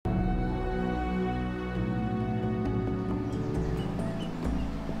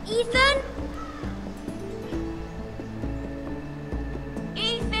Ethan?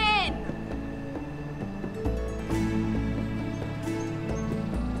 Ethan!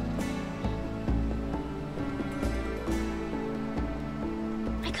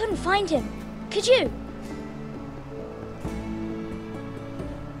 I couldn't find him. Could you?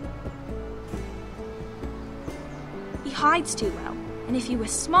 He hides too well, and if he were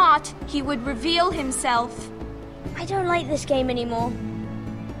smart, he would reveal himself. I don't like this game anymore.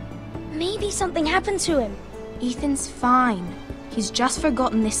 Maybe something happened to him. Ethan's fine. He's just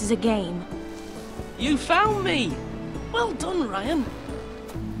forgotten this is a game. You found me! Well done, Ryan.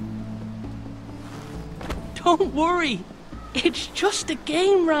 Don't worry. It's just a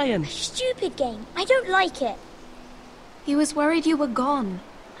game, Ryan. Stupid game. I don't like it. He was worried you were gone.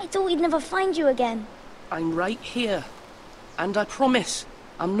 I thought we'd never find you again. I'm right here. And I promise,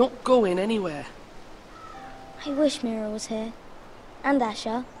 I'm not going anywhere. I wish Mira was here. And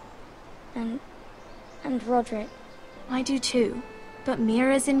Asher. And Roderick. I do too. But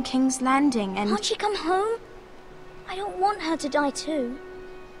Mira's in King's Landing and... Can't she come home? I don't want her to die too.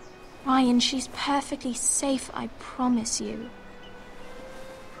 Ryan, she's perfectly safe, I promise you.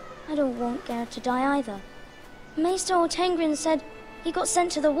 I don't want Garrett to die either. Maester Ortengrin said he got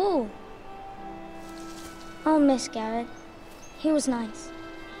sent to the wall. I'll miss Garrett. He was nice.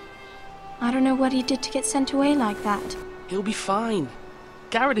 I don't know what he did to get sent away like that. He'll be fine.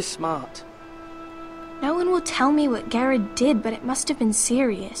 Garrett is smart. No one will tell me what Garrett did, but it must have been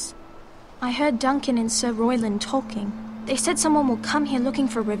serious. I heard Duncan and Sir Royland talking. They said someone will come here looking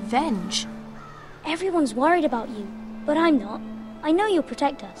for revenge. Everyone's worried about you, but I'm not. I know you'll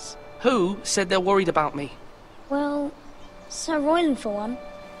protect us. Who said they're worried about me? Well, Sir Royland for one.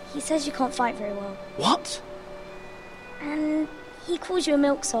 He says you can't fight very well. What? And he calls you a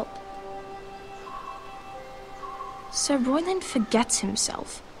milksop. Sir Royland forgets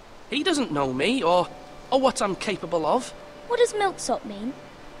himself. He doesn't know me, or what I'm capable of. What does milksop mean?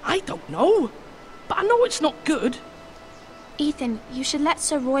 I don't know, but I know it's not good. Ethan, you should let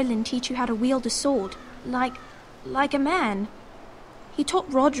Sir Royland teach you how to wield a sword, like a man. He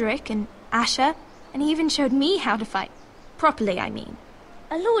taught Roderick and Asher, and he even showed me how to fight. Properly, I mean.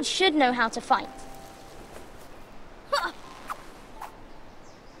 A lord should know how to fight.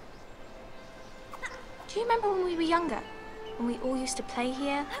 Do you remember when we were younger? When we all used to play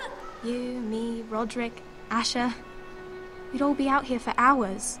here? You, me, Roderick, Asher. We'd all be out here for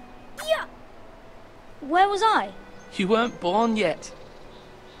hours. Yeah. Where was I? You weren't born yet.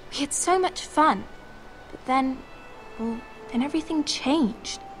 We had so much fun. But then everything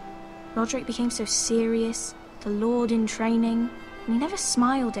changed. Roderick became so serious, the Lord in training, and he never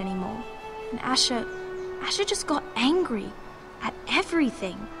smiled anymore. And Asher just got angry at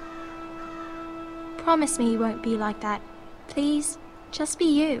everything. Promise me you won't be like that. Please, just be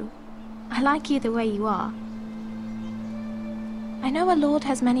you. I like you the way you are. I know a lord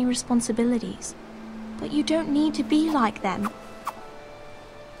has many responsibilities, but you don't need to be like them.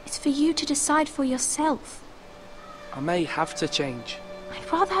 It's for you to decide for yourself. I may have to change.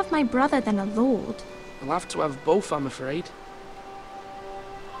 I'd rather have my brother than a lord. I'll have to have both, I'm afraid.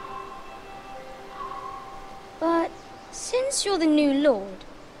 But since you're the new lord,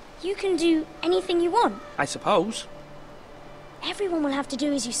 you can do anything you want. I suppose. Everyone will have to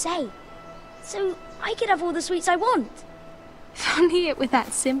do as you say. So I could have all the sweets I want. If only it were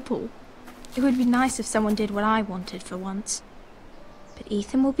that simple. It would be nice if someone did what I wanted for once. But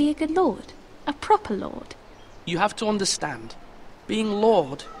Ethan will be a good lord. A proper lord. You have to understand. Being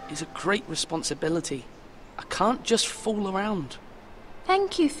lord is a great responsibility. I can't just fool around.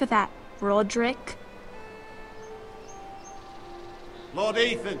 Thank you for that, Roderick. Lord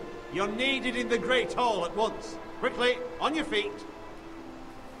Ethan, you're needed in the Great Hall at once. Quickly, on your feet.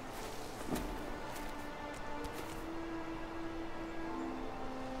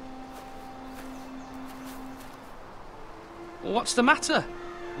 What's the matter?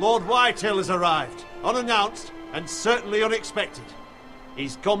 Lord Whitehill has arrived, unannounced and certainly unexpected.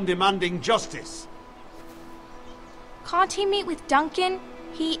 He's come demanding justice. Can't he meet with Duncan?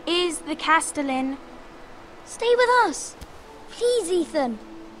 He is the Castellan. Stay with us. Please, Ethan.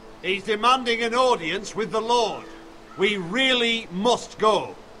 He's demanding an audience with the Lord. We really must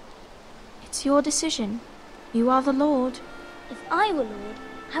go. It's your decision. You are the Lord. If I were lord,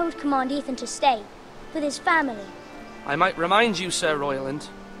 I would command Ethan to stay, with his family. I might remind you, Sir Royland,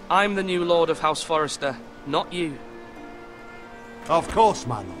 I'm the new Lord of House Forrester, not you. Of course,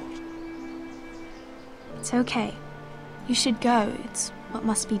 my lord. It's okay. You should go. It's what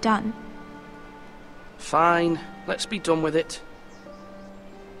must be done. Fine, let's be done with it.